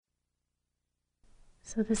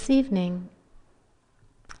So this evening,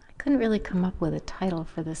 I couldn't really come up with a title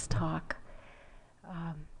for this talk,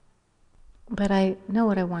 but I know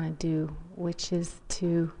what I want to do, which is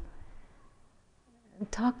to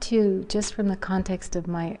talk to you just from the context of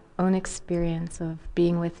my own experience of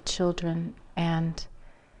being with children and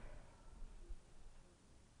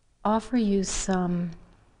offer you some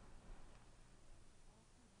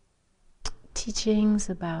teachings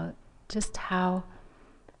about just how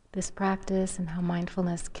this practice and how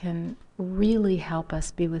mindfulness can really help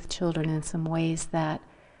us be with children in some ways that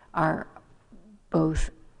are both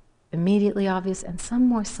immediately obvious and some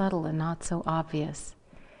more subtle and not so obvious.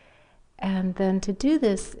 And then to do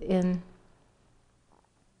this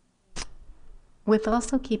with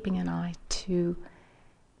also keeping an eye to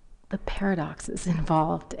the paradoxes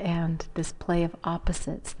involved and this play of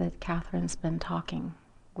opposites that Catherine's been talking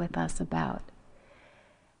with us about.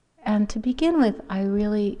 And to begin with,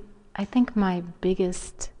 I think my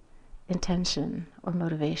biggest intention or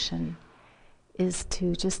motivation is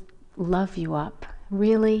to just love you up.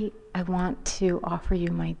 Really, I want to offer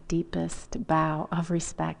you my deepest bow of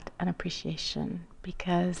respect and appreciation,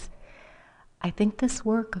 because I think this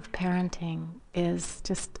work of parenting is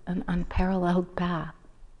just an unparalleled path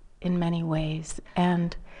in many ways,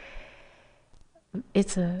 and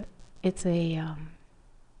it's a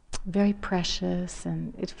very precious,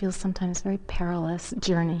 and it feels sometimes very perilous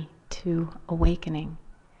journey to awakening.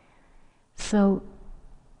 So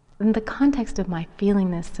in the context of my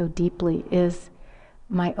feeling this so deeply is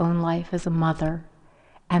my own life as a mother,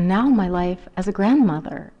 and now my life as a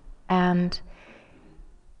grandmother. And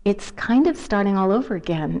it's kind of starting all over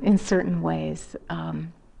again in certain ways,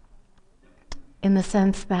 in the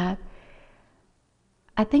sense that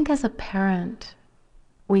I think as a parent,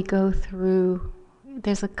 we go through,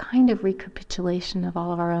 there's a kind of recapitulation of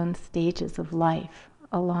all of our own stages of life,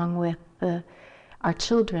 along with our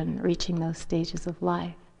children reaching those stages of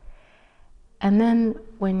life. And then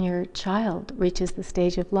when your child reaches the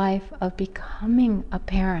stage of life of becoming a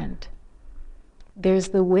parent, there's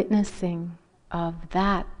the witnessing of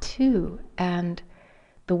that too, and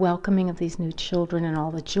the welcoming of these new children and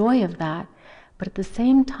all the joy of that, but at the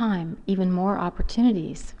same time, even more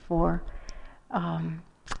opportunities for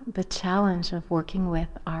the challenge of working with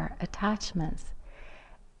our attachments.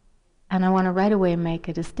 And I want to right away make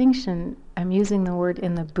a distinction. I'm using the word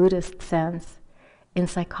in the Buddhist sense. In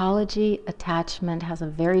psychology, attachment has a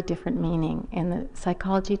very different meaning. In the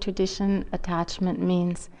psychology tradition, attachment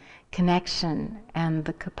means connection, and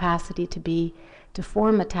the capacity to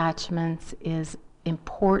form attachments is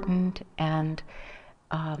important and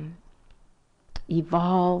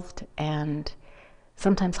evolved and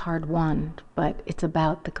sometimes hard-won, but it's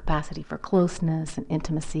about the capacity for closeness and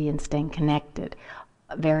intimacy and staying connected.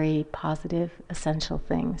 Very positive, essential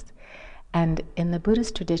things. And in the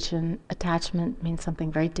Buddhist tradition, attachment means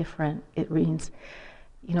something very different. It means,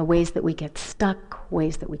 ways that we get stuck,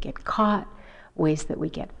 ways that we get caught, ways that we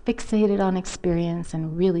get fixated on experience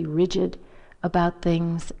and really rigid about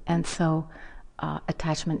things. And so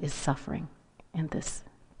attachment is suffering in this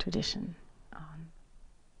tradition.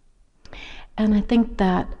 And I think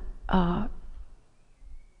that, I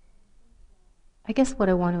guess what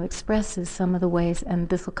I want to express is some of the ways, and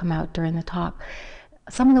this will come out during the talk,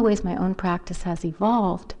 some of the ways my own practice has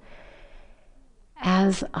evolved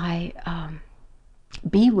as I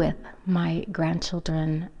be with my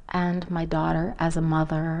grandchildren and my daughter as a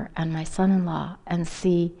mother and my son-in-law, and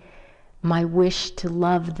see my wish to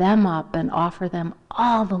love them up and offer them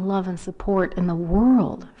all the love and support in the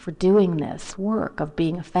world for doing this work of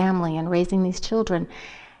being a family and raising these children,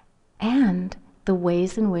 and the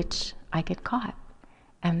ways in which I get caught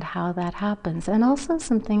and how that happens, and also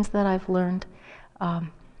some things that I've learned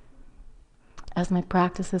as my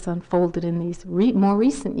practice has unfolded in these more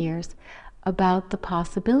recent years about the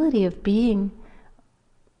possibility of being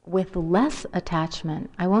with less attachment.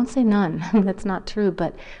 I won't say none, that's not true,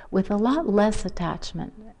 but with a lot less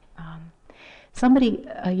attachment.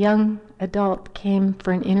 A young adult, came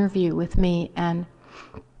for an interview with me, and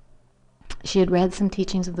she had read some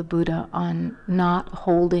teachings of the Buddha on not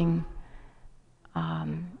holding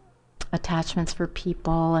attachments for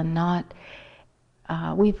people and not,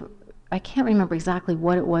 I can't remember exactly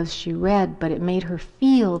what it was she read, but it made her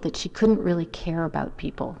feel that she couldn't really care about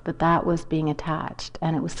people, that was being attached,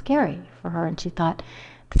 and it was scary for her, and she thought,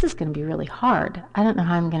 this is going to be really hard. I don't know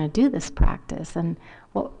how I'm going to do this practice, and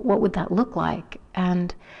what would that look like?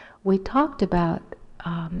 And we talked about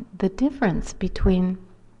the difference between,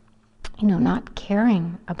 not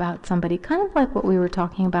caring about somebody, kind of like what we were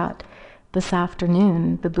talking about this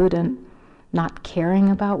afternoon, the Buddha not caring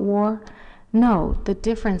about war. No, the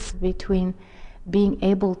difference between being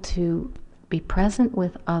able to be present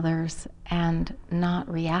with others and not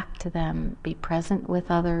react to them, be present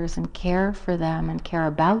with others and care for them and care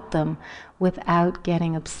about them without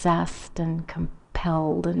getting obsessed and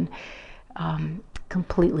compelled and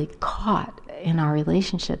completely caught in our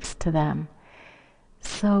relationships to them.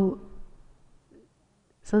 So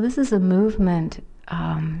this is a movement,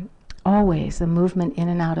 always a movement in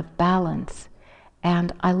and out of balance.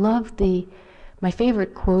 And I love my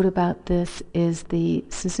favorite quote about this is the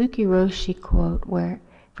Suzuki Roshi quote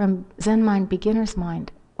from Zen Mind, Beginner's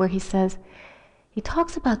Mind, where he says, he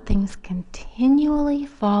talks about things continually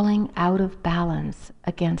falling out of balance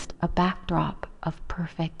against a backdrop of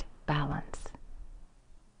perfect balance.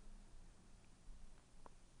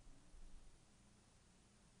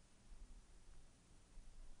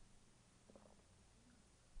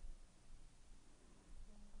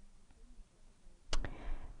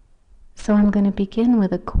 So I'm going to begin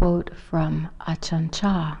with a quote from Ajahn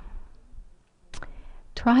Chah.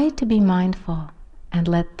 Try to be mindful and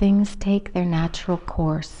let things take their natural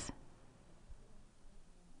course.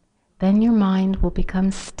 Then your mind will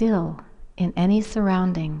become still in any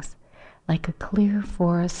surroundings like a clear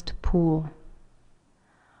forest pool.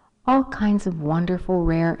 All kinds of wonderful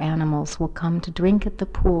rare animals will come to drink at the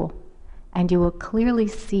pool, and you will clearly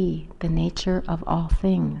see the nature of all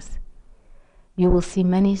things. You will see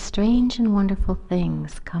many strange and wonderful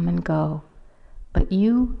things come and go, but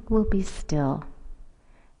you will be still.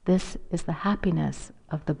 This is the happiness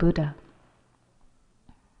of the Buddha.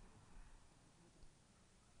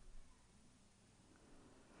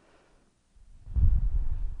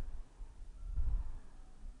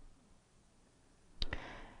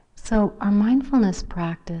 So our mindfulness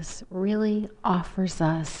practice really offers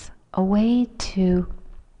us a way to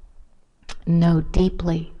know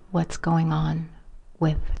deeply what's going on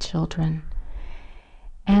with children.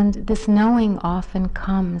 And this knowing often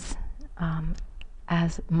comes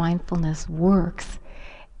as mindfulness works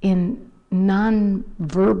in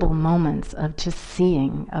non-verbal moments of just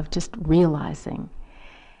seeing, of just realizing.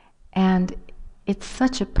 And it's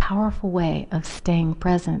such a powerful way of staying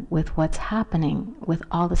present with what's happening with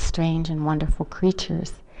all the strange and wonderful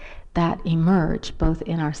creatures that emerge both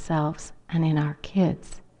in ourselves and in our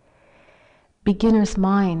kids. Beginner's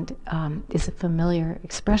mind is a familiar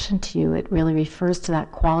expression to you. It really refers to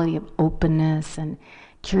that quality of openness and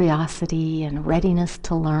curiosity and readiness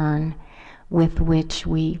to learn with which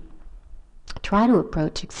we try to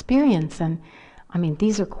approach experience. And I mean,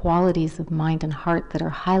 these are qualities of mind and heart that are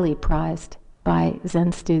highly prized by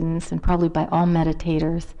Zen students and probably by all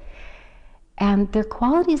meditators. And they're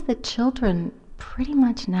qualities that children pretty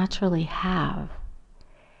much naturally have.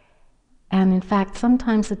 And in fact,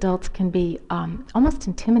 sometimes adults can be almost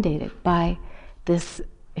intimidated by this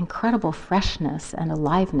incredible freshness and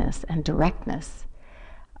aliveness and directness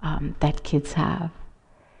that kids have.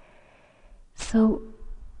 So,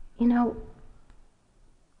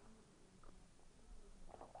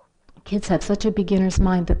 kids have such a beginner's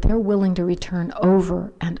mind that they're willing to return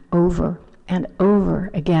over and over and over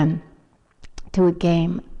again to a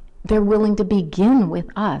game. They're willing to begin with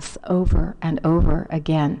us over and over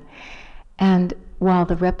again. And while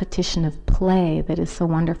the repetition of play that is so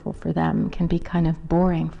wonderful for them can be kind of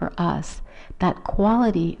boring for us, that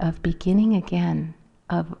quality of beginning again,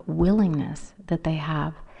 of willingness that they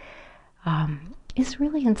have, is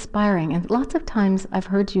really inspiring. And lots of times I've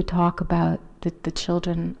heard you talk about that the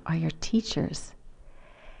children are your teachers.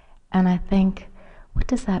 And I think, what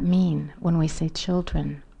does that mean when we say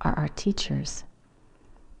children are our teachers?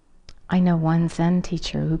 I know one Zen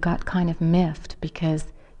teacher who got kind of miffed because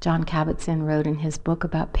John Kabat-Zinn wrote in his book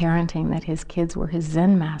about parenting that his kids were his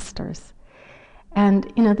Zen masters.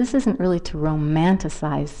 And, this isn't really to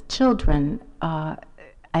romanticize children.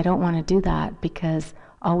 I don't want to do that because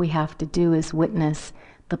all we have to do is witness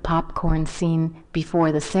the popcorn scene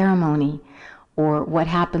before the ceremony, or what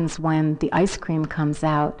happens when the ice cream comes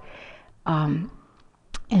out, and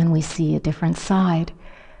we see a different side.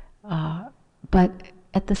 But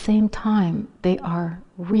at the same time, they are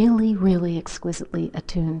really, really exquisitely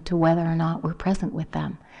attuned to whether or not we're present with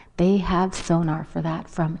them. They have sonar for that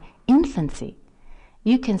from infancy.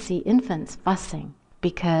 You can see infants fussing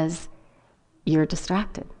because you're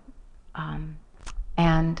distracted.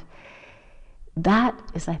 And that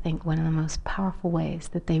is, I think, one of the most powerful ways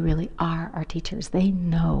that they really are our teachers. They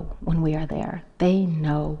know when we are there. They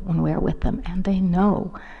know when we're with them. And they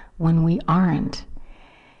know when we aren't.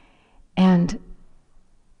 And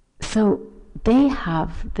so they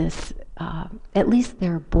have this, at least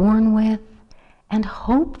they're born with, and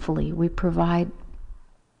hopefully we provide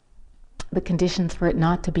the conditions for it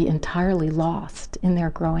not to be entirely lost in their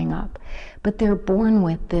growing up. But they're born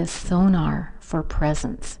with this sonar for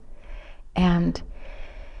presence. And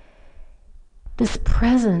this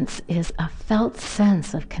presence is a felt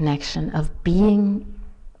sense of connection, of being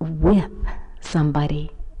with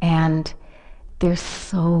somebody. And they're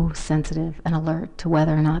so sensitive and alert to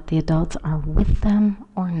whether or not the adults are with them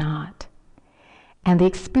or not. And the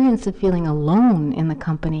experience of feeling alone in the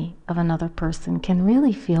company of another person can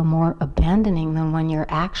really feel more abandoning than when you're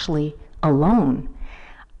actually alone.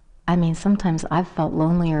 I mean, sometimes I've felt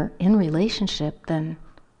lonelier in relationship than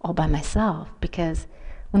all by myself, because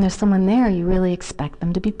when there's someone there, you really expect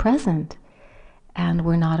them to be present, and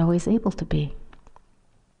we're not always able to be.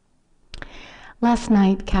 Last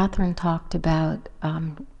night, Catherine talked about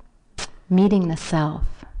meeting the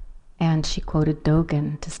self, and she quoted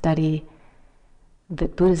Dogen to study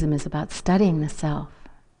that Buddhism is about studying the self,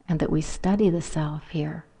 and that we study the self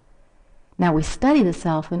here. Now, we study the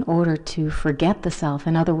self in order to forget the self.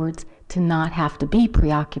 In other words, to not have to be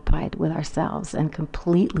preoccupied with ourselves and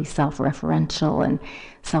completely self-referential and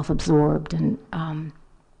self-absorbed and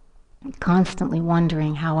constantly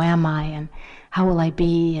wondering, how am I, and how will I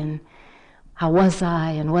be, and how was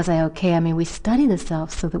I, and was I okay? I mean, we study the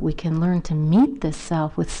self so that we can learn to meet this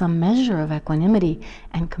self with some measure of equanimity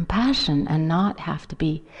and compassion and not have to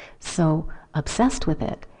be so obsessed with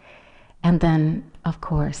it. And then, of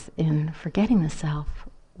course, in forgetting the self,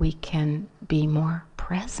 we can be more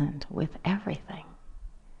present with everything.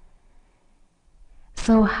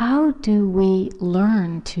 So how do we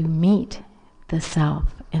learn to meet the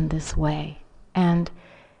self in this way? And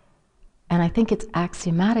I think it's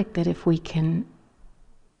axiomatic that if we can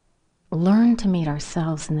learn to meet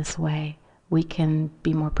ourselves in this way, we can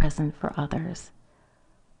be more present for others.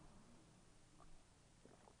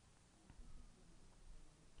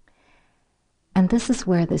 And this is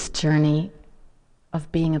where this journey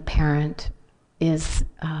of being a parent is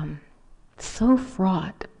so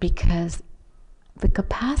fraught, because the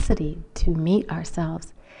capacity to meet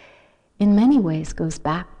ourselves in many ways goes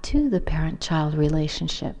back to the parent-child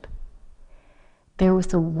relationship. There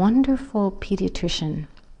was a wonderful pediatrician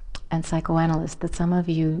and psychoanalyst that some of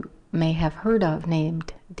you may have heard of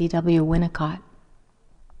named D.W. Winnicott.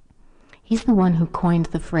 He's the one who coined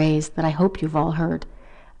the phrase that I hope you've all heard,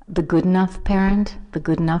 the good enough parent, the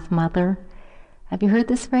good enough mother. Have you heard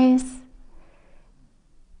this phrase?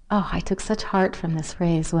 Oh, I took such heart from this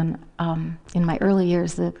phrase when, in my early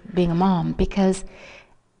years of being a mom, because,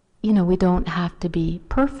 you know, we don't have to be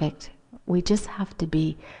perfect. We just have to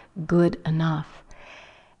be good enough.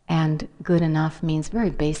 And good enough means very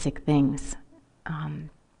basic things, and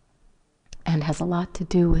has a lot to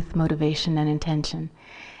do with motivation and intention.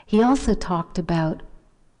 He also talked about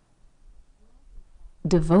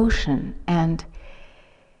devotion, and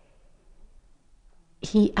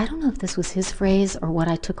I don't know if this was his phrase or what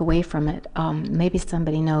I took away from it, maybe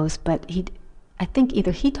somebody knows, but I think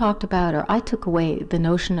either he talked about or I took away the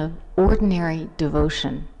notion of ordinary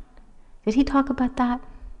devotion. Did he talk about that?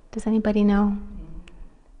 Does anybody know?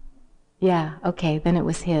 Yeah, okay, then it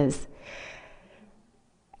was his.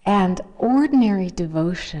 And ordinary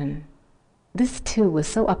devotion, this too was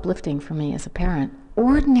so uplifting for me as a parent.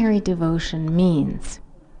 Ordinary devotion means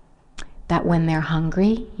that when they're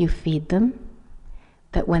hungry, you feed them,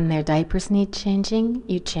 that when their diapers need changing,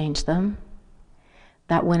 you change them,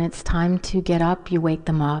 that when it's time to get up, you wake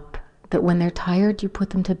them up, that when they're tired, you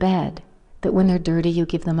put them to bed, that when they're dirty, you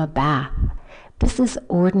give them a bath. This is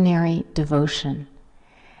ordinary devotion.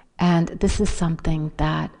 And this is something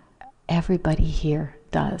that everybody here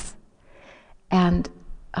does. And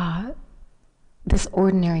this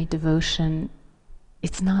ordinary devotion,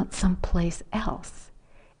 it's not someplace else.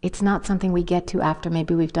 It's not something we get to after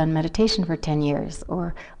maybe we've done meditation for 10 years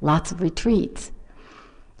or lots of retreats.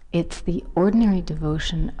 It's the ordinary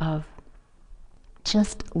devotion of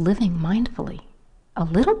just living mindfully, a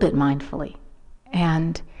little bit mindfully.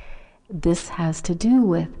 And this has to do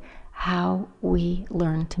with how we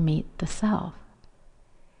learn to meet the self.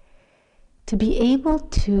 To be able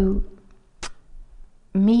to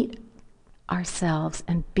meet ourselves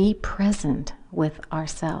and be present with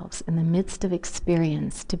ourselves in the midst of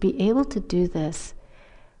experience, to be able to do this,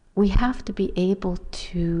 we have to be able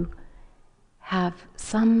to have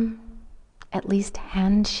some, at least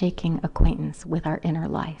handshaking acquaintance with our inner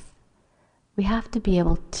life. We have to be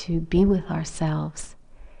able to be with ourselves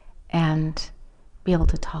and be able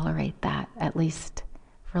to tolerate that, at least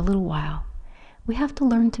for a little while. We have to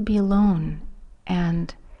learn to be alone.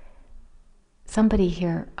 And somebody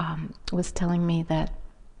here was telling me that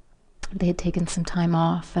They had taken some time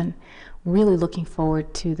off and really looking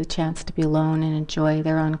forward to the chance to be alone and enjoy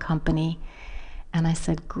their own company. And I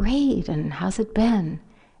said, "Great, and how's it been?"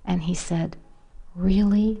 And he said,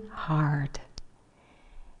 "Really hard."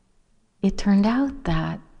 It turned out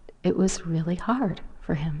that it was really hard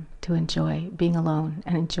for him to enjoy being alone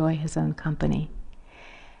and enjoy his own company.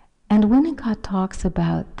 And Winnicott talks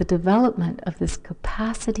about the development of this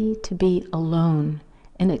capacity to be alone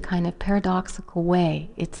in a kind of paradoxical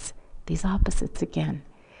way. It's these opposites again.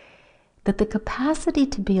 That the capacity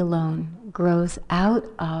to be alone grows out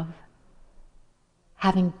of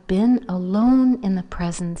having been alone in the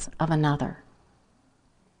presence of another.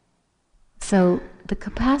 So the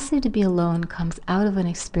capacity to be alone comes out of an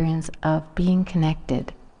experience of being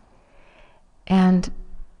connected. And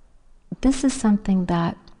this is something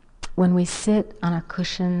that when we sit on our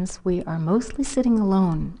cushions, we are mostly sitting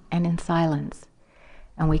alone and in silence.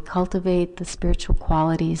 And we cultivate the spiritual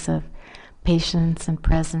qualities of patience and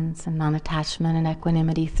presence and non-attachment and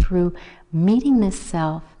equanimity through meeting this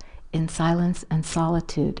self in silence and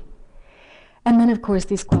solitude. And then, of course,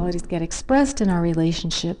 these qualities get expressed in our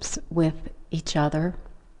relationships with each other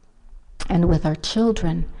and with our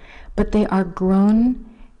children, but they are grown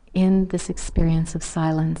in this experience of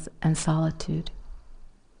silence and solitude.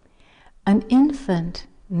 An infant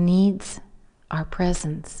needs our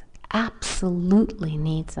presence, absolutely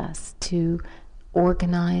needs us to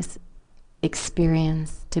organize,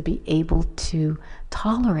 experience, to be able to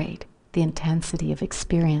tolerate the intensity of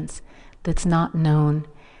experience that's not known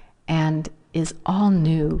and is all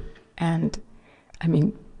new and,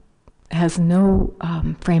 has no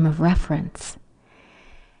frame of reference.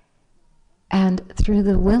 And through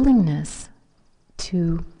the willingness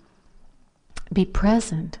to be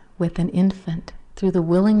present with an infant, through the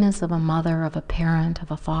willingness of a mother, of a parent,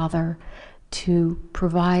 of a father, to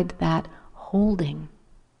provide that holding,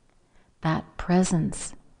 that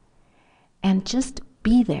presence, and just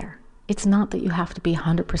be there. It's not that you have to be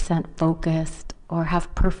 100% focused or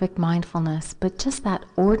have perfect mindfulness, but just that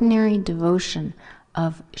ordinary devotion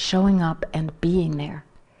of showing up and being there.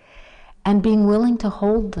 And being willing to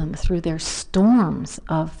hold them through their storms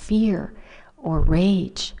of fear or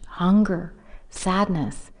rage, hunger,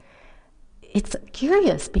 sadness. It's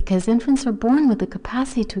curious because infants are born with the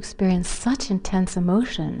capacity to experience such intense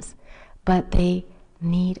emotions, but they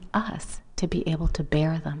need us to be able to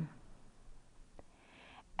bear them.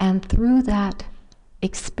 And through that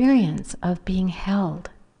experience of being held,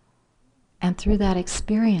 and through that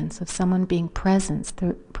experience of someone being present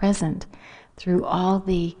through all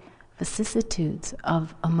the vicissitudes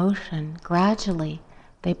of emotion, gradually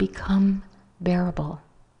they become bearable.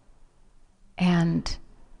 And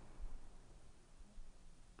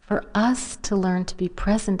for us to learn to be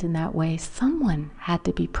present in that way, someone had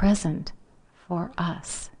to be present for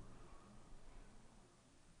us.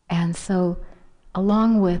 And so,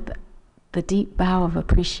 along with the deep bow of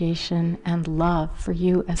appreciation and love for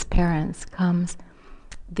you as parents comes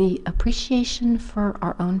the appreciation for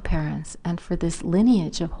our own parents and for this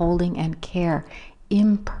lineage of holding and care,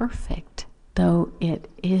 imperfect though it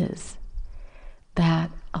is, that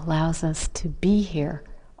allows us to be here,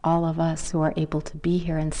 all of us who are able to be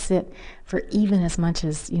here and sit for even as much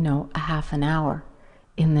as, a half an hour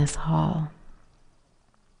in this hall.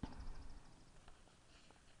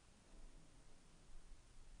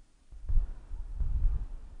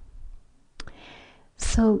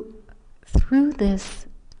 So through this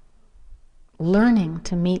learning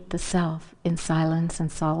to meet the self in silence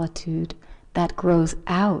and solitude that grows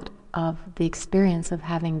out of the experience of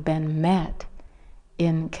having been met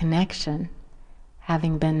in connection,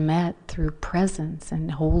 having been met through presence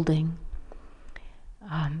and holding,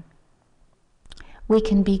 we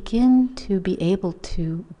can begin to be able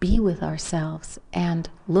to be with ourselves and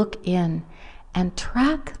look in and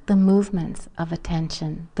track the movements of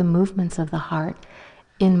attention, the movements of the heart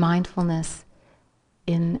in mindfulness,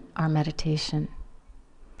 in our meditation.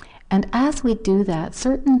 And as we do that,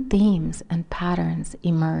 certain themes and patterns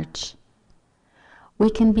emerge. We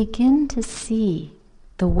can begin to see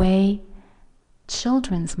the way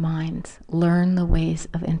children's minds learn the ways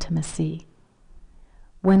of intimacy.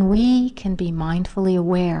 When we can be mindfully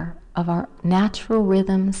aware of our natural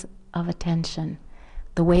rhythms of attention,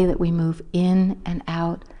 the way that we move in and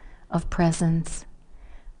out of presence,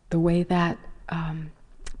 the way that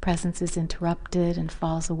presence is interrupted and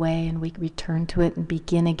falls away and we return to it and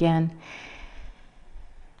begin again.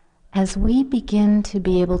 As we begin to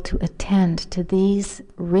be able to attend to these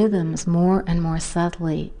rhythms more and more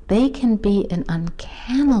subtly, they can be an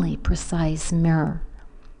uncannily precise mirror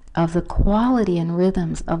of the quality and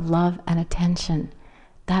rhythms of love and attention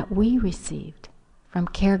that we received from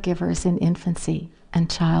caregivers in infancy and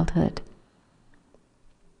childhood.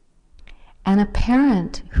 And a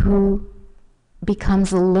parent who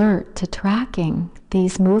becomes alert to tracking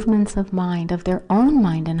these movements of mind, of their own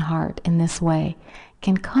mind and heart in this way,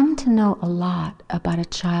 can come to know a lot about a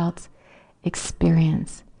child's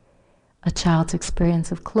experience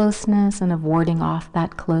of closeness and of warding off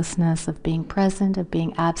that closeness, of being present, of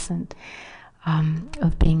being absent,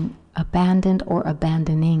 of being abandoned or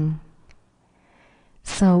abandoning.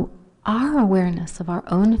 So our awareness of our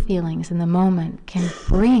own feelings in the moment can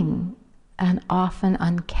bring an often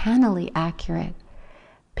uncannily accurate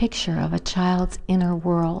picture of a child's inner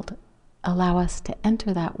world, allow us to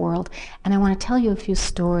enter that world. And I want to tell you a few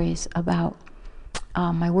stories about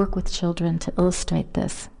my work with children to illustrate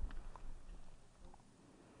this.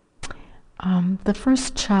 The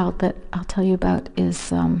first child that I'll tell you about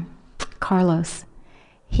is Carlos.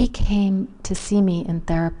 He came to see me in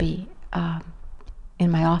therapy in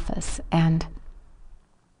my office, and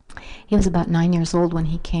he was about 9 years old when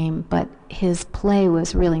he came, but his play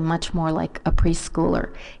was really much more like a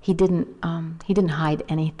preschooler. He didn't hide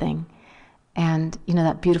anything. And you know,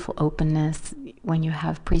 that beautiful openness when you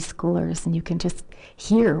have preschoolers and you can just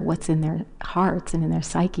hear what's in their hearts and in their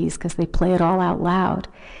psyches because they play it all out loud.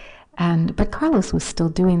 But Carlos was still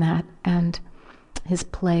doing that, and his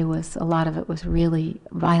play was, a lot of it was really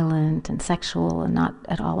violent and sexual and not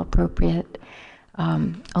at all appropriate.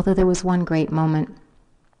 Although there was one great moment.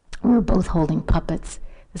 We were both holding puppets.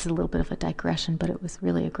 This is a little bit of a digression, but it was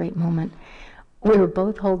really a great moment. We were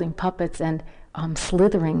both holding puppets and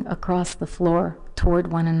slithering across the floor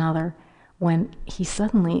toward one another when he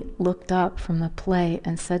suddenly looked up from the play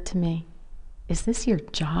and said to me, "Is this your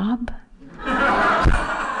job?"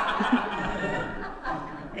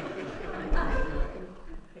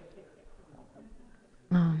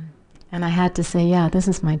 And I had to say, yeah, this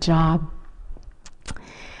is my job.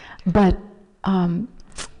 But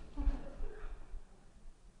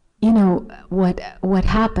you know, what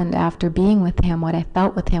happened after being with him, what I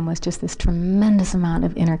felt with him was just this tremendous amount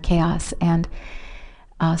of inner chaos and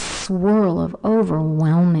a swirl of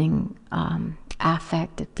overwhelming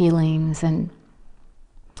affect, feelings, and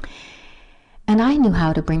I knew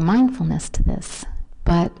how to bring mindfulness to this,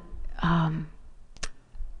 but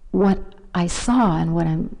what I saw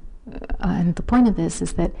and the point of this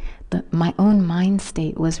is that my own mind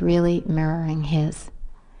state was really mirroring his.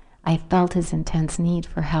 I felt his intense need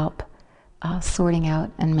for help sorting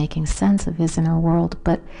out and making sense of his inner world,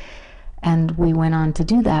 and we went on to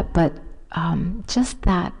do that, but just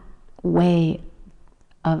that way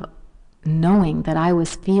of knowing that I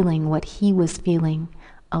was feeling what he was feeling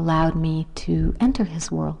allowed me to enter his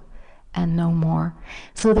world and know more.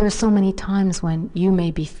 So there are so many times when you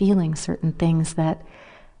may be feeling certain things that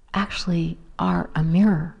actually are a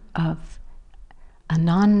mirror of a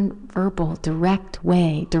non-verbal, direct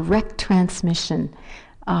way, direct transmission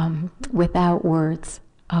without words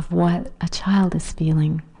of what a child is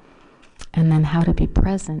feeling, and then how to be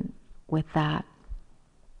present with that.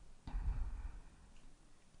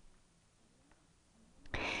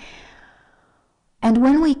 And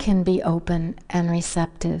when we can be open and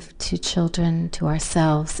receptive to children, to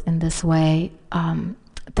ourselves in this way,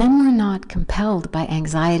 then we're not compelled by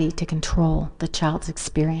anxiety to control the child's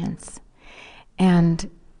experience.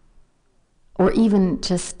 Or even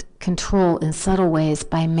just control in subtle ways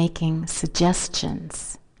by making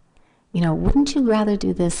suggestions. You know, wouldn't you rather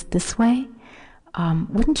do this way?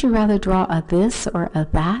 Wouldn't you rather draw a this or a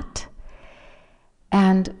that?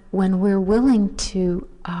 And when we're willing to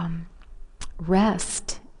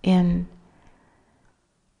rest in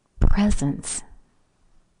presence,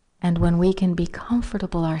 and when we can be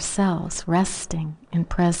comfortable ourselves resting in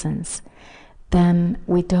presence, then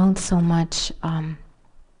we don't so much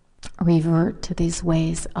revert to these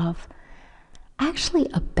ways of actually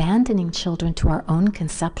abandoning children to our own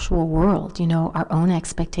conceptual world, you know, our own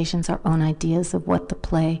expectations, our own ideas of what the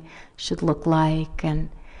play should look like, and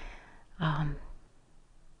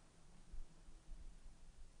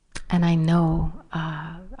I know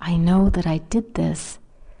that I did this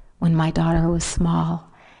when my daughter was small,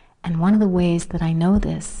 and one of the ways that I know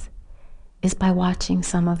this is by watching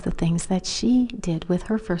some of the things that she did with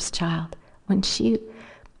her first child when she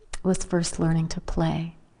was first learning to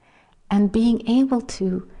play. And being able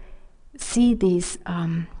to see these,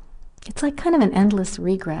 it's like kind of an endless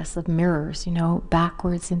regress of mirrors, you know,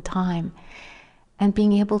 backwards in time. And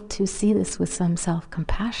being able to see this with some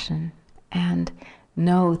self-compassion and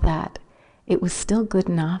know that it was still good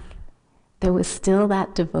enough, there was still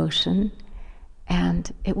that devotion,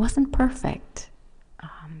 and it wasn't perfect.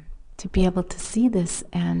 To be able to see this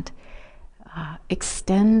and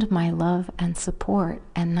extend my love and support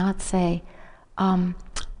and not say,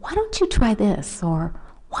 why don't you try this, or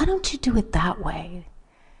why don't you do it that way?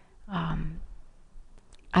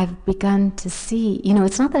 I've begun to see,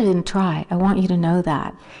 it's not that I didn't try. I want you to know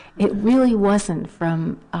that. It really wasn't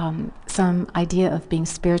from some idea of being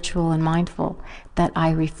spiritual and mindful that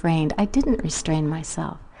I refrained. I didn't restrain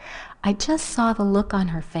myself. I just saw the look on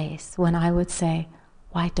her face when I would say,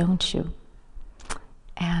 why don't you?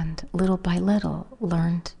 And little by little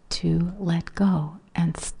learned to let go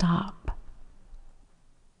and stop.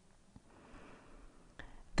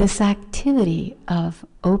 This activity of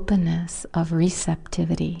openness, of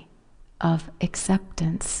receptivity, of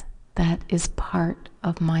acceptance that is part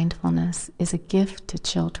of mindfulness is a gift to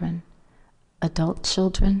children, adult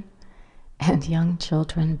children and young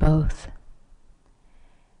children both.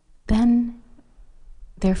 Then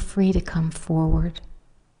they're free to come forward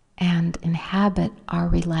and inhabit our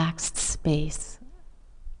relaxed space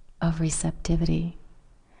of receptivity,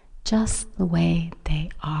 just the way they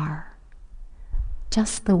are,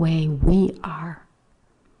 just the way we are.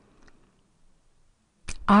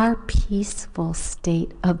 Our peaceful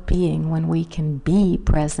state of being, when we can be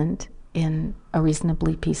present in a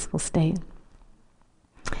reasonably peaceful state,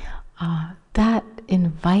 that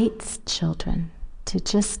invites children to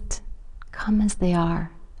just come as they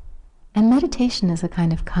are. And meditation is a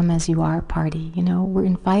kind of come as you are party. We're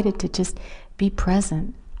invited to just be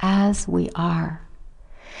present as we are.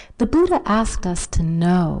 The Buddha asked us to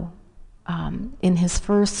know, in his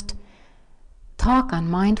first talk on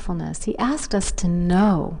mindfulness, he asked us to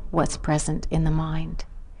know what's present in the mind.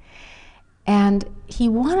 And he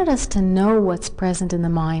wanted us to know what's present in the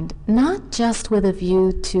mind, not just with a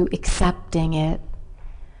view to accepting it,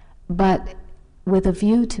 but with a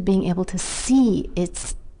view to being able to see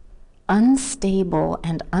its unstable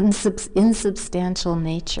and insubstantial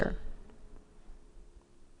nature.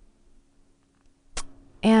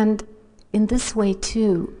 And in this way,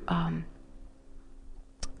 too,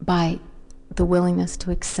 by the willingness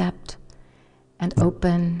to accept and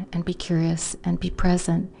open and be curious and be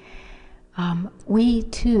present, we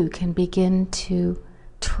too can begin to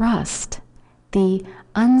trust the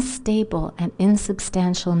unstable and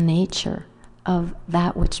insubstantial nature of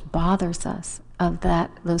that which bothers us, of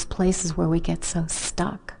those places where we get so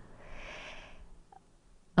stuck.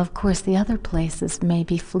 Of course, the other places may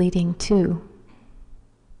be fleeting too.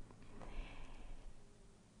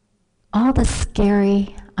 All the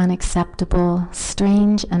scary, unacceptable,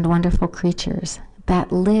 strange, and wonderful creatures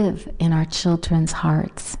that live in our children's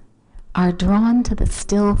hearts are drawn to the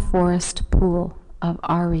still forest pool of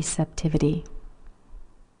our receptivity.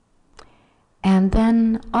 And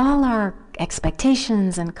then all our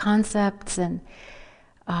expectations and concepts and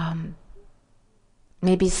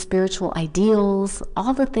maybe spiritual ideals,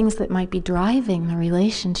 all the things that might be driving the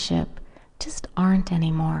relationship just aren't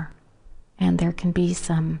anymore. And there can be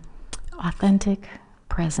some authentic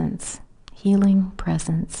presence, healing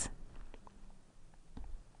presence.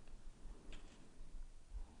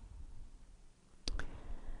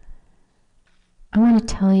 I want to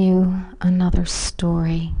tell you another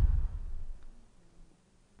story.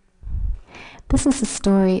 This is a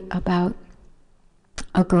story about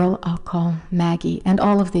a girl I'll call Maggie, and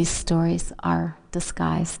all of these stories are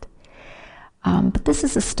disguised. But this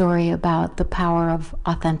is a story about the power of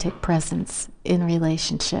authentic presence in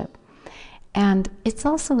relationship. And it's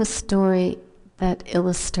also a story that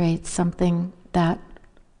illustrates something that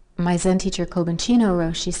my Zen teacher Kobanchino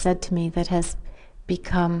Roshi said to me that has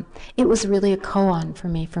become, it was really a koan for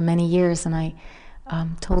me for many years, and I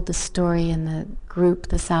told the story in the group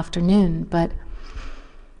this afternoon. But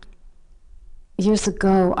years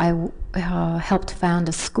ago, I helped found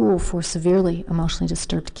a school for severely emotionally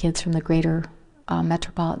disturbed kids from the greater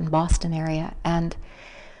metropolitan Boston area, and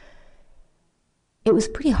it was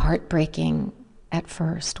pretty heartbreaking at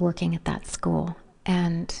first working at that school,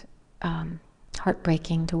 and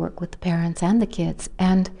heartbreaking to work with the parents and the kids.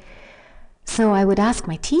 And so I would ask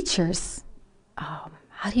my teachers,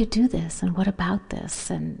 how do you do this, and what about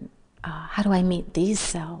this, and how do I meet these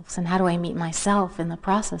selves, and how do I meet myself in the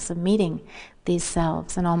process of meeting these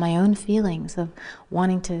selves, and all my own feelings of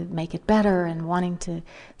wanting to make it better and wanting to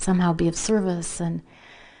somehow be of service. And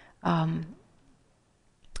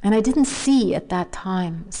I didn't see at that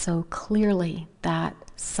time so clearly that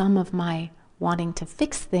some of my wanting to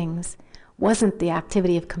fix things wasn't the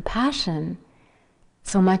activity of compassion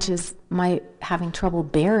so much as my having trouble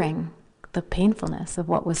bearing the painfulness of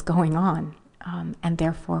what was going on, and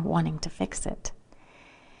therefore wanting to fix it.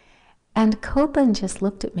 And Koban just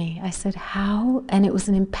looked at me. I said, how? And it was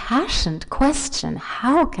an impassioned question.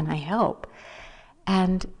 How can I help?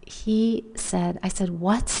 And I said,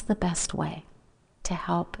 what's the best way to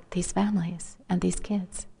help these families and these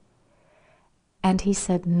kids? And he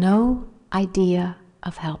said, no idea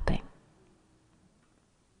of helping.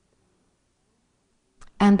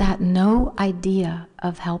 And that no idea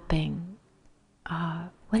of helping,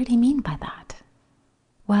 what did he mean by that?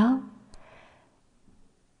 Well,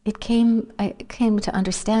 I came to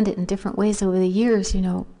understand it in different ways over the years,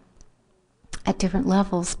 at different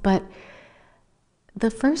levels. But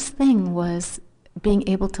the first thing was being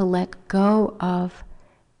able to let go of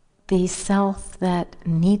the self that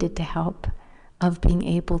needed to help, of being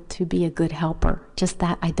able to be a good helper, just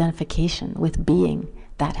that identification with being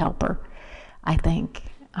that helper, I think.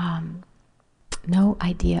 No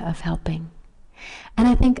idea of helping. And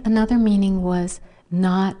I think another meaning was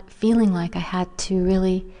not feeling like I had to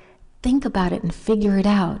really think about it and figure it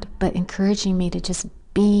out, but encouraging me to just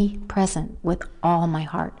be present with all my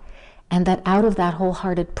heart. And that out of that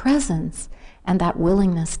wholehearted presence and that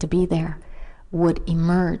willingness to be there would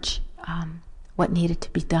emerge what needed to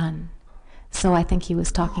be done. So I think he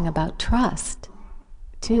was talking about trust,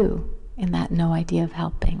 too, in that no idea of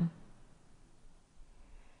helping.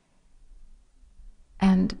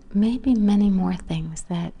 And maybe many more things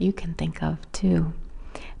that you can think of, too.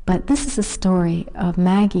 But this is a story of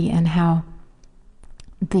Maggie and how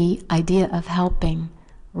the idea of helping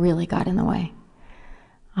really got in the way.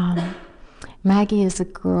 Maggie is a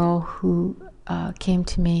girl who came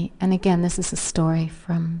to me, and again, this is a story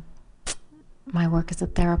from my work as a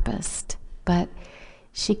therapist, but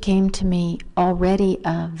she came to me already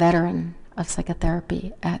a veteran of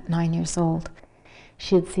psychotherapy at 9 years old.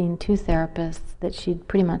 She had seen 2 therapists that she'd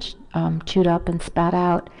pretty much chewed up and spat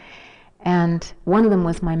out, and one of them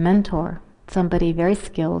was my mentor, somebody very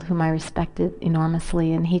skilled whom I respected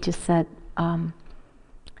enormously, and he just said,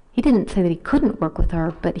 he didn't say that he couldn't work with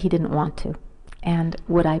her, but he didn't want to. And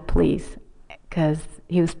would I please? Because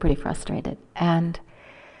he was pretty frustrated. And,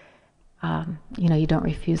 you don't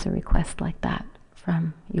refuse a request like that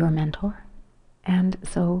from your mentor. And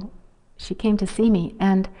so she came to see me.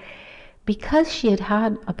 And because she had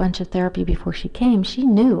had a bunch of therapy before she came, she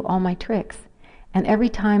knew all my tricks. And every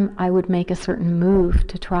time I would make a certain move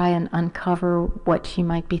to try and uncover what she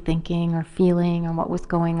might be thinking or feeling or what was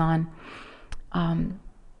going on,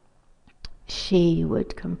 she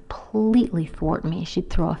would completely thwart me. She'd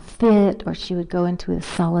throw a fit, or she would go into a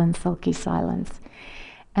sullen, sulky silence.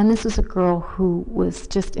 And this was a girl who was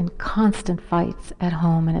just in constant fights at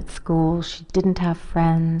home and at school. She didn't have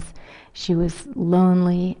friends. She was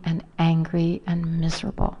lonely and angry and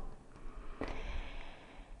miserable.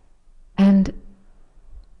 And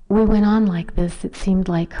we went on like this. It seemed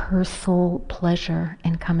like her sole pleasure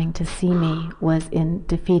in coming to see me was in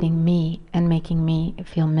defeating me and making me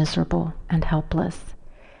feel miserable and helpless.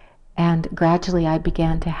 And gradually I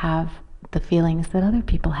began to have the feelings that other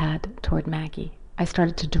people had toward Maggie. I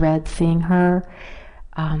started to dread seeing her.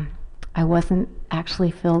 I wasn't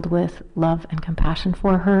actually filled with love and compassion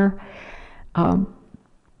for her.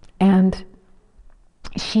 And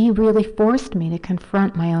she really forced me to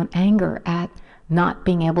confront my own anger at not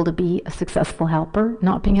being able to be a successful helper,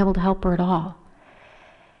 not being able to help her at all.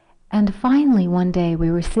 And finally, one day,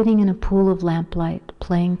 we were sitting in a pool of lamplight,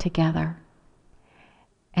 playing together.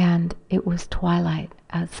 And it was twilight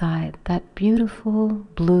outside, that beautiful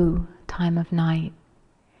blue time of night.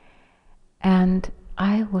 And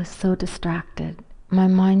I was so distracted. My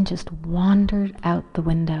mind just wandered out the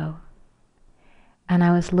window. And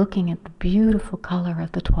I was looking at the beautiful color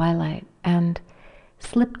of the twilight and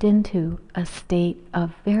slipped into a state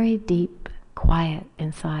of very deep quiet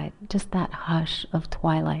inside. Just that hush of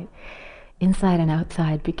twilight. Inside and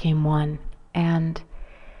outside became one. And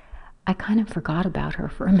I kind of forgot about her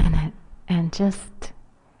for a minute and just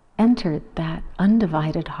entered that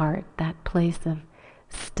undivided heart, that place of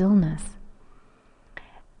stillness.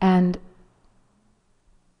 And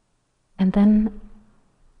then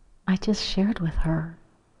I just shared with her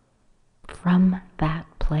from that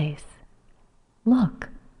place. Look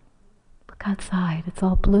outside, it's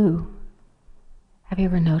all blue. Have you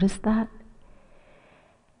ever noticed that?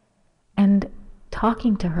 And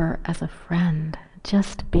talking to her as a friend,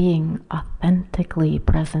 just being authentically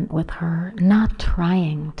present with her, not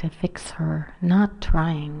trying to fix her, not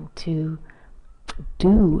trying to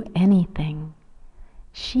do anything.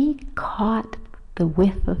 She caught the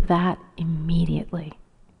whiff of that immediately.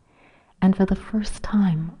 And for the first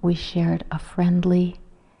time, we shared a friendly,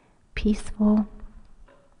 peaceful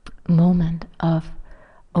moment of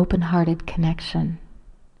open-hearted connection.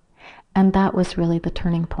 And that was really the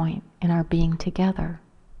turning point in our being together.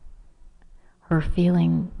 Her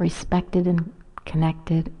feeling respected and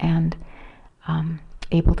connected, and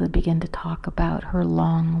able to begin to talk about her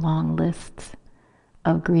long lists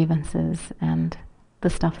of grievances and the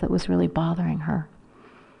stuff that was really bothering her.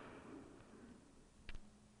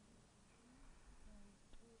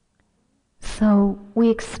 So we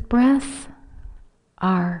express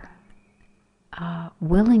our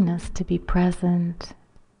willingness to be present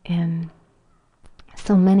in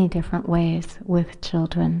so many different ways with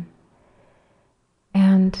children.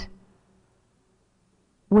 And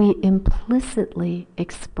we implicitly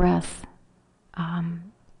express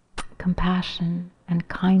compassion and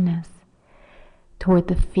kindness toward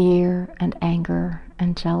the fear and anger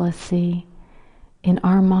and jealousy in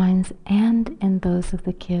our minds and in those of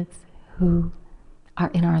the kids who are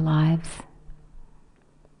in our lives.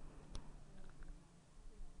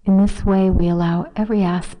 In this way, we allow every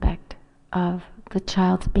aspect of the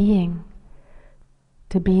child's being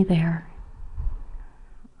to be there.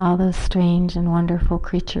 All those strange and wonderful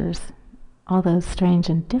creatures, all those strange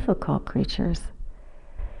and difficult creatures.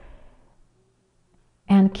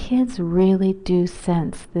 And kids really do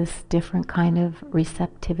sense this different kind of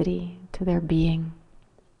receptivity to their being.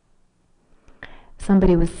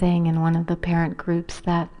 Somebody was saying in one of the parent groups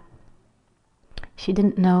that she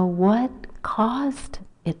didn't know what caused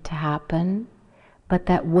it to happen, but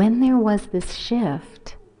that when there was this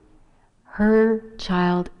shift, her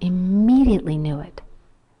child immediately knew it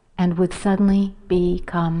and would suddenly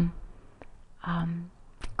become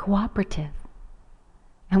cooperative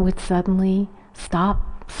and would suddenly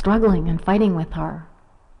stop struggling and fighting with her.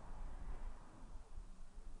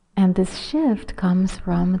 And this shift comes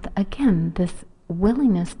from, again, this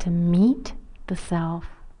willingness to meet the self,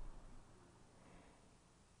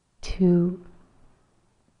 to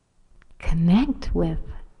connect with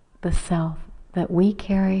the self that we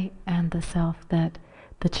carry and the self that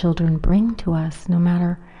the children bring to us, no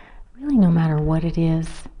matter what it is.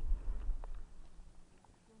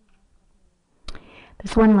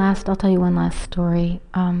 I'll tell you one last story.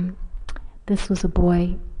 This was a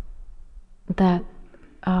boy that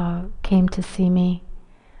came to see me,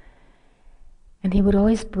 and he would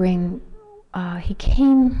always bring, he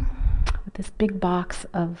came with this big box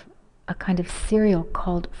of a kind of cereal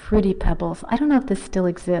called Fruity Pebbles. I don't know if this still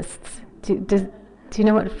exists. Do you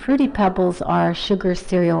know what Fruity Pebbles are? Sugar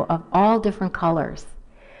cereal of all different colors.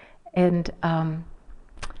 And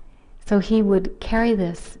so he would carry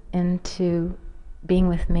this into being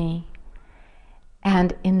with me,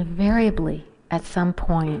 and invariably at some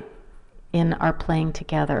point in our playing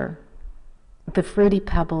together, the Fruity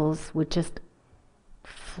Pebbles would just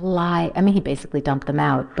fly. I mean, he basically dumped them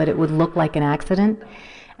out, but it would look like an accident.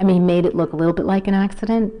 I mean, he made it look a little bit like an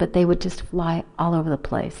accident, but they would just fly all over the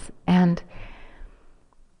place. And,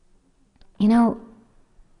 you know,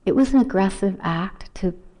 it was an aggressive act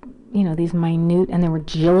to, these minute, and there were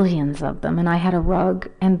jillions of them, and I had a rug,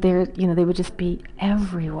 and they would just be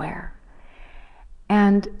everywhere.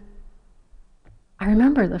 And I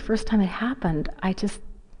remember the first time it happened, I just,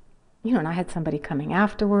 and I had somebody coming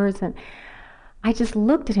afterwards, and I just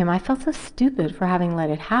looked at him. I felt so stupid for having let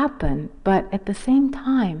it happen, but at the same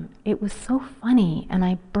time, it was so funny, and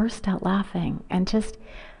I burst out laughing, and just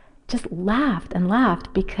laughed and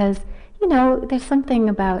laughed because, there's something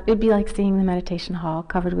about, it'd be like seeing the meditation hall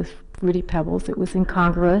covered with Fruity Pebbles. It was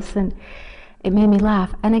incongruous, and it made me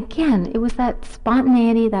laugh. And again, it was that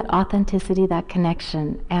spontaneity, that authenticity, that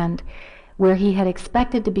connection, and where he had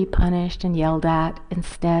expected to be punished and yelled at,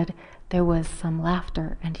 instead there was some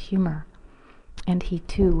laughter and humor. And he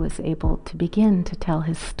too was able to begin to tell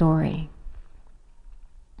his story.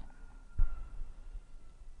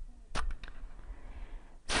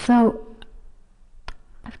 So,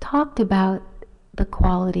 I've talked about the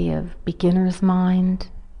quality of beginner's mind,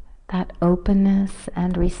 that openness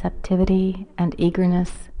and receptivity and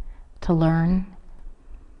eagerness to learn,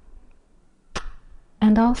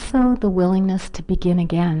 and also the willingness to begin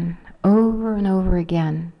again, over and over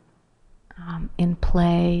again, in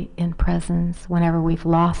play, in presence, whenever we've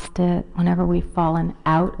lost it, whenever we've fallen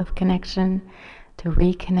out of connection, to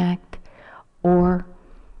reconnect, or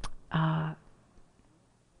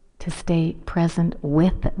to stay present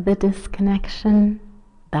with the disconnection.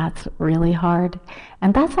 That's really hard.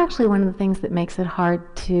 And that's actually one of the things that makes it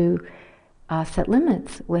hard to set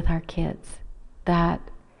limits with our kids. That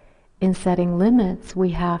in setting limits,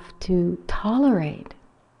 we have to tolerate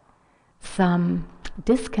some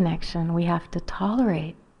disconnection. We have to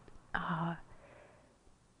tolerate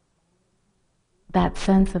that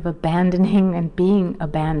sense of abandoning and being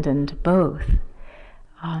abandoned both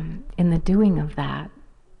in the doing of that.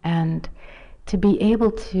 And to be able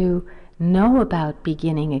to know about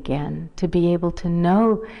beginning again, to be able to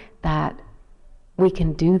know that we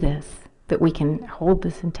can do this, that we can hold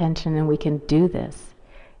this intention and we can do this,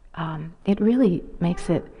 it really makes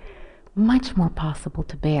it much more possible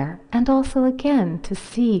to bear. And also, again, to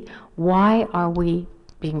see why are we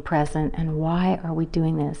being present and why are we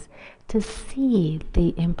doing this? To see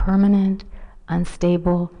the impermanent,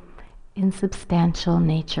 unstable, insubstantial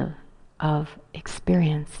nature of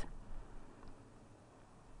experience.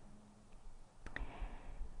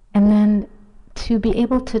 And then to be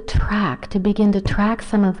able to begin to track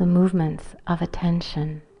some of the movements of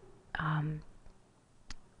attention,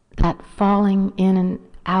 that falling in and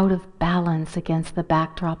out of balance against the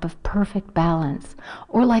backdrop of perfect balance.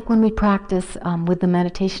 Or like when we practice with the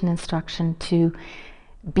meditation instruction to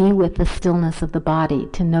be with the stillness of the body,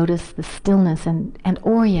 to notice the stillness and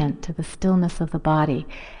orient to the stillness of the body,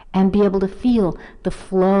 and be able to feel the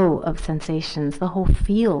flow of sensations, the whole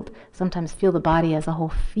field. Sometimes feel the body as a whole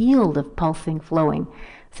field of pulsing, flowing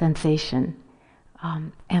sensation.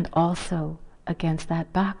 And also against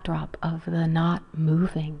that backdrop of the not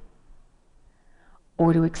moving.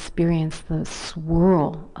 Or to experience the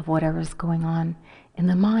swirl of whatever's going on in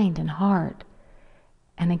the mind and heart.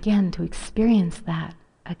 And again, to experience that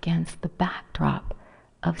against the backdrop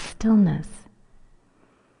of stillness.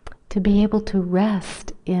 To be able to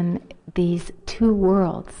rest in these two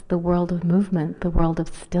worlds, the world of movement, the world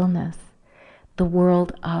of stillness, the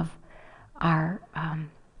world of our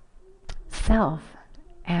self,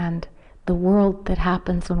 and the world that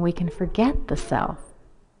happens when we can forget the self.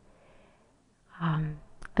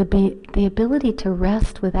 The ability to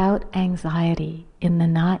rest without anxiety in the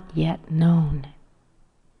not yet known,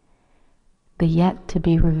 the yet to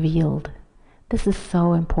be revealed. This is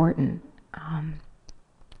so important.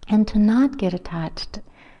 And to not get attached.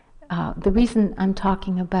 The reason I'm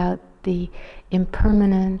talking about the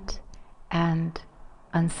impermanent and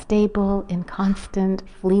unstable, inconstant,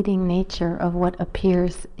 fleeting nature of what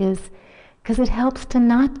appears is because it helps to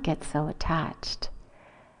not get so attached.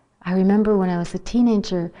 I remember when I was a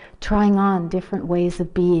teenager trying on different ways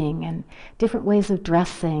of being and different ways of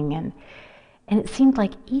dressing, and it seemed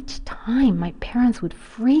like each time my parents would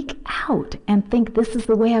freak out and think this is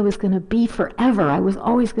the way I was going to be forever. I was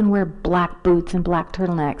always going to wear black boots and black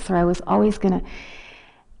turtlenecks, or I was always going to...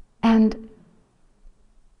 And,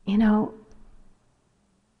 you know,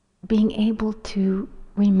 being able to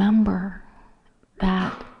remember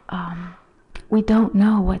that we don't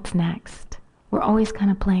know what's next. We're always kind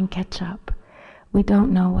of playing catch up. We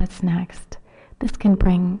don't know what's next. This can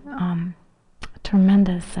bring a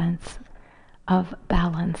tremendous sense of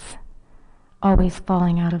balance, always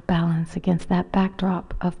falling out of balance against that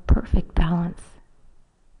backdrop of perfect balance.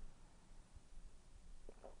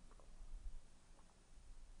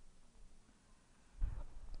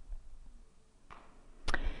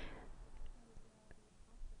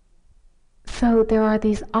 So there are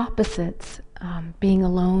these opposites, being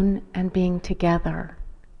alone and being together.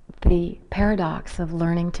 The paradox of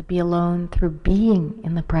learning to be alone through being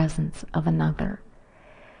in the presence of another.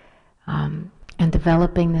 And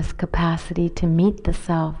developing this capacity to meet the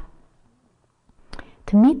self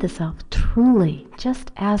truly,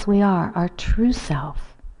 just as we are, our true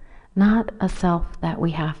self, not a self that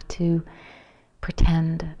we have to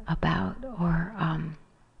pretend about, or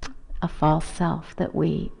a false self that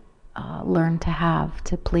we learn to have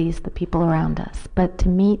to please the people around us, but to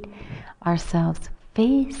meet ourselves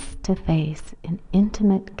face to face in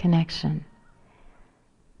intimate connection.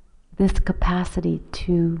 This capacity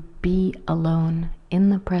to be alone in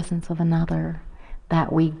the presence of another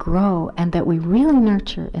that we grow and that we really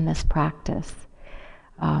nurture in this practice.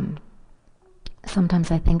 Sometimes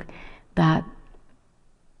I think that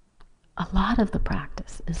a lot of the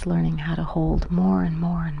practice is learning how to hold more and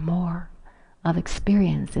more and more of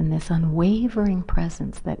experience in this unwavering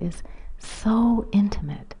presence that is so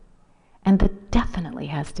intimate, and that definitely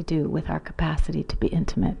has to do with our capacity to be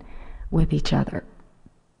intimate with each other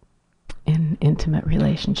in intimate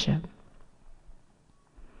relationship.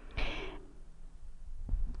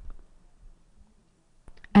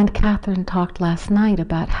 And Catherine talked last night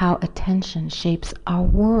about how attention shapes our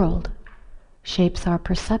world, shapes our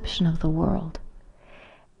perception of the world.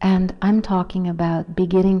 And I'm talking about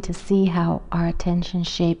beginning to see how our attention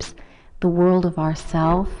shapes the world of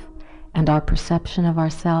ourself and our perception of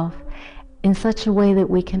ourself in such a way that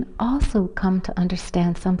we can also come to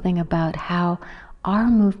understand something about how our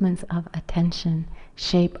movements of attention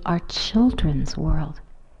shape our children's world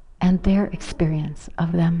and their experience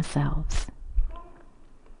of themselves.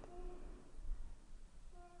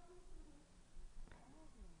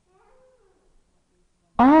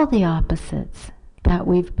 All the opposites that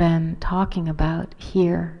we've been talking about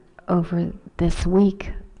here over this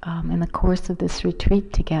week in the course of this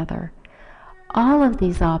retreat together all of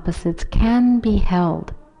these opposites can be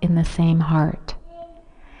held in the same heart.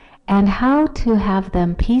 And how to have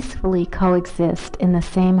them peacefully coexist in the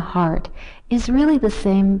same heart is really the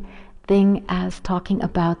same thing as talking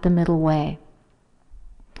about the middle way.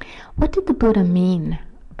 What did the Buddha mean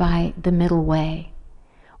by the middle way?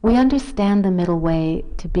 We understand the middle way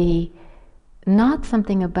to be not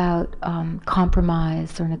something about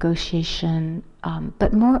compromise or negotiation,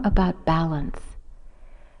 but more about balance.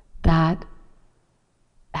 That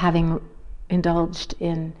having indulged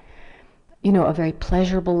in, a very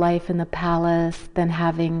pleasurable life in the palace, then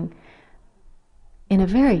having, in a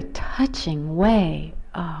very touching way,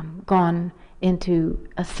 gone into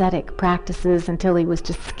ascetic practices until he was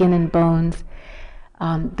just skin and bones,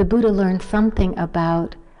 the Buddha learned something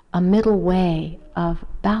about a middle way of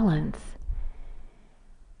balance.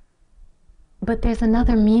 But there's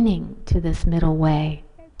another meaning to this middle way,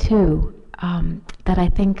 too, that I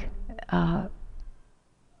think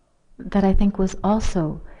was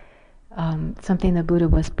also something the Buddha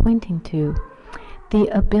was pointing to. The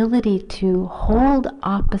ability to hold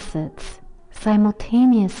opposites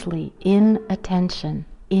simultaneously in attention,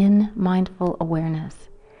 in mindful awareness.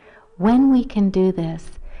 When we can do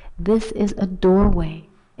this, this is a doorway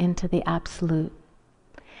into the Absolute.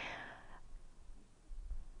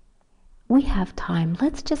 We have time.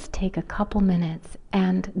 Let's just take a couple minutes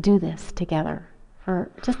and do this together for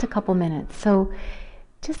just a couple minutes. So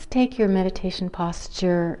just take your meditation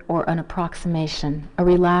posture or an approximation. A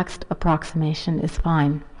relaxed approximation is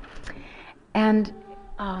fine. And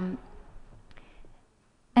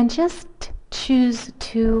just choose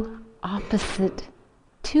two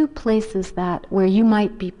places where you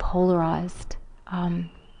might be polarized.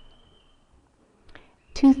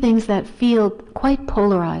 Two things that feel quite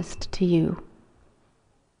polarized to you.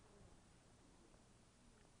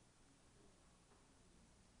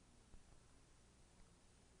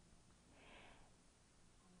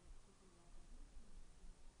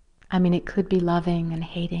 I mean, it could be loving and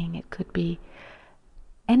hating. It could be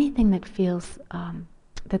anything that feels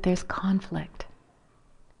that there's conflict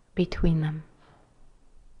between them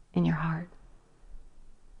in your heart.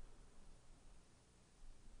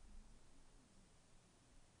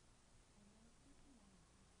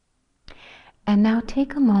 And now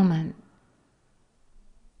take a moment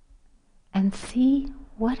and see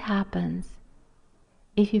what happens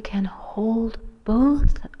if you can hold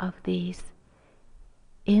both of these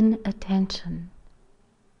in attention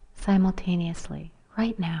simultaneously,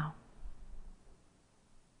 right now.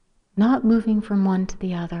 Not moving from one to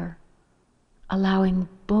the other, allowing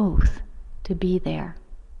both to be there,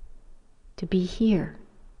 to be here,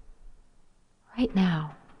 right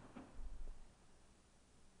now.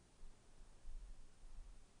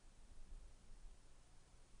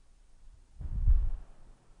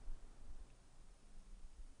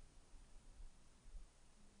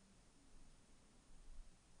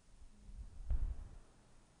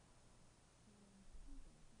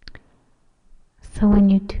 So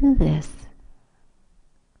when you do this,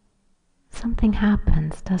 something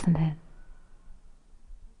happens, doesn't it?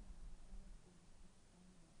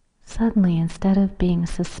 Suddenly, instead of being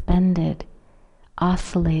suspended,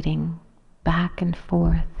 oscillating back and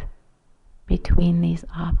forth between these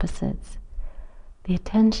opposites, the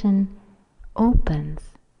attention opens,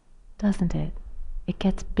 doesn't it? It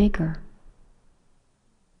gets bigger.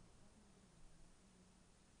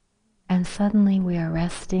 And suddenly we are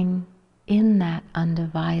resting in that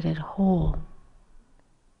undivided whole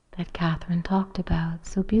that Catherine talked about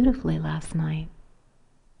so beautifully last night.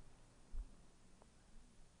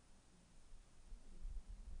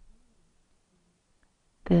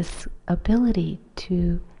 This ability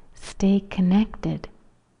to stay connected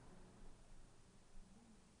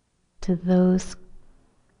to those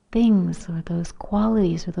things or those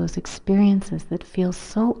qualities or those experiences that feel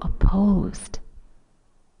so opposed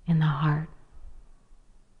in the heart.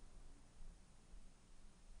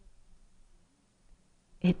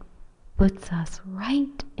 It puts us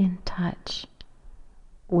right in touch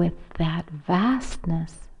with that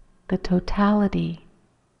vastness, the totality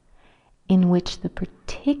in which the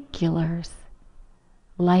particulars,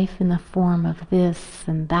 life in the form of this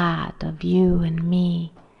and that, of you and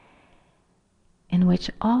me, in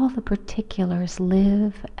which all the particulars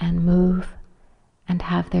live and move and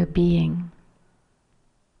have their being.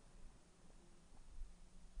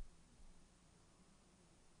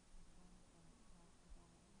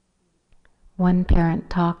 One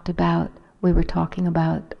parent we were talking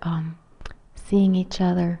about seeing each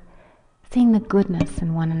other, seeing the goodness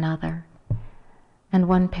in one another. And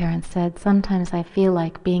one parent said, sometimes I feel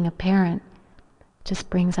like being a parent just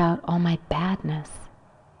brings out all my badness.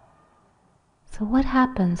 So what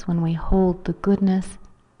happens when we hold the goodness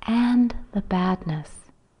and the badness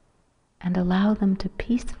and allow them to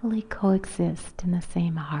peacefully coexist in the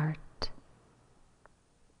same heart?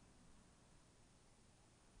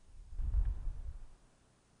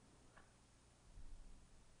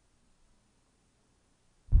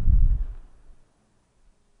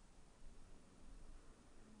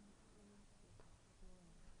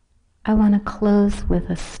 I want to close with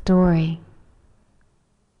a story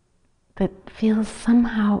that feels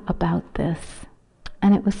somehow about this.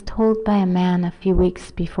 And it was told by a man a few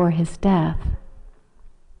weeks before his death.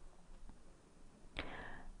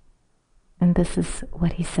 And this is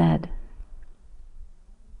what he said.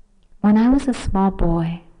 When I was a small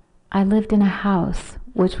boy, I lived in a house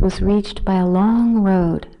which was reached by a long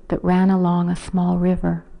road that ran along a small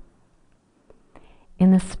river.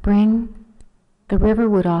 In the spring, the river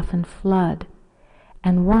would often flood,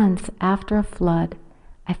 and once after a flood,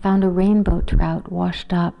 I found a rainbow trout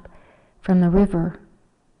washed up from the river,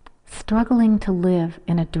 struggling to live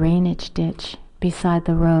in a drainage ditch beside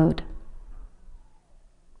the road.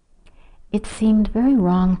 It seemed very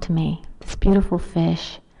wrong to me, this beautiful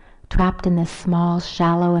fish, trapped in this small,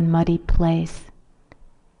 shallow and muddy place.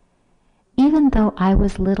 Even though I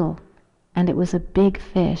was little and it was a big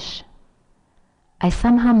fish, I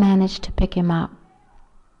somehow managed to pick him up.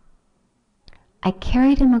 I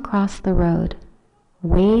carried him across the road,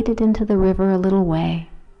 waded into the river a little way,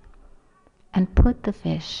 and put the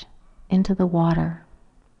fish into the water.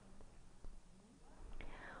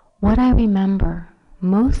 What I remember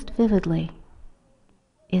most vividly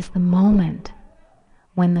is the moment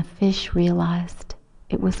when the fish realized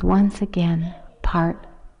it was once again part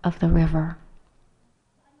of the river.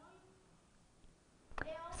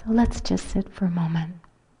 So let's just sit for a moment.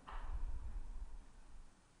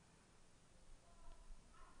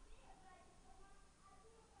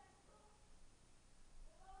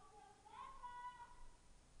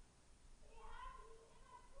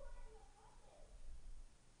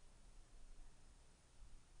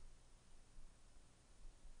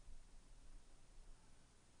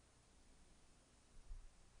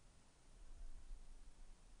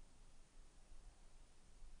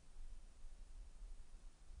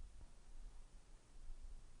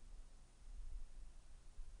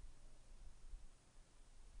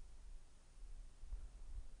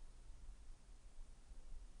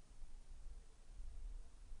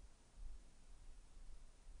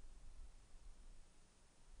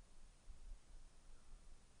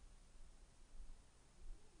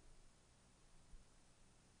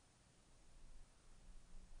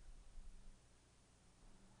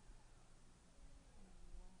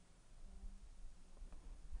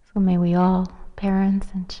 So may we all, parents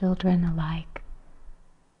and children alike,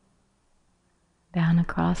 down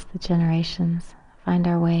across the generations, find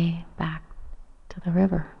our way back to the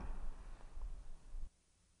river.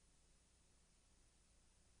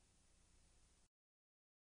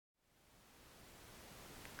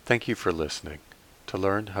 Thank you for listening. To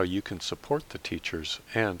learn how you can support the teachers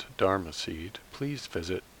and Dharma Seed, please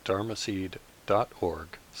visit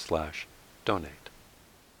dharmaseed.org/donate.